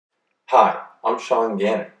Hi, I'm Sean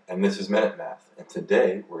Gannon, and this is Minute Math, and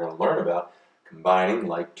today we're going to learn about combining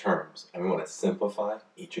like terms, and we want to simplify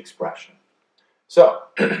each expression. So,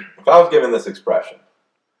 if I was given this expression,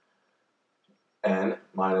 n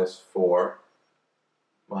minus 4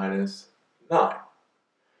 minus 9,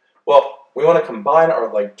 well, we want to combine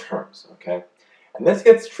our like terms, okay? And this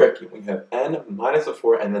gets tricky. We have n minus a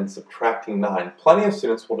 4 and then subtracting 9. Plenty of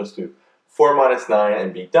students will just do 4 minus 9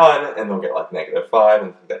 and be done, and they'll get like -5,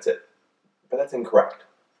 and that's it. But that's incorrect.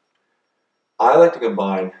 I like to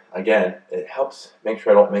combine, again, it helps make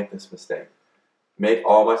sure I don't make this mistake. Make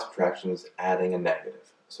all my subtractions adding a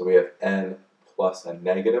negative. So we have n plus a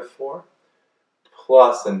 -4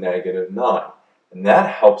 plus a -9. And that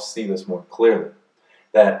helps see this more clearly.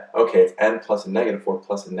 That, okay, it's n plus a -4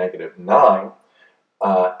 plus a -9.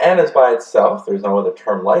 N is by itself, there's no other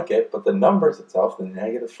term like it, but the numbers itself, the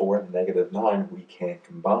 -4 and the -9, we can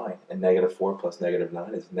combine. And -4 plus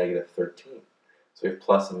 -9 is -13. So we have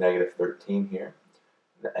plus a -13 here,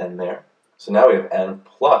 and n there. So now we have n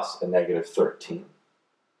plus a -13.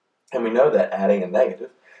 And we know that adding a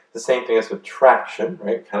negative, the same thing as subtraction,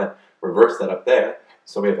 right? Kind of reverse that up there.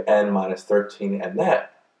 So we have n minus 13, and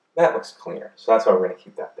that looks cleaner. So that's why we're going to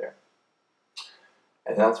keep that there.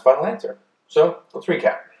 And that's the final answer. So let's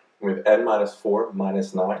recap. We have n minus 4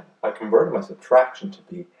 minus 9. I converted my subtraction to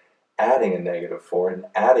be adding a -4 and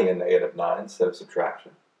adding a -9 instead of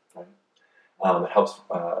subtraction. Right? It helps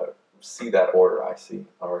see that order I see,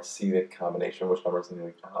 or see the combination, which numbers,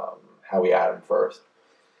 how we add them first.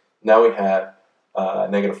 Now we have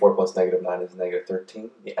 -4 plus -9 is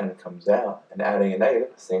 -13. The n comes out, and adding a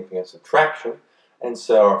negative, same thing as subtraction. And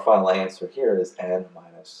so our final answer here is n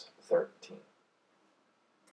minus 13.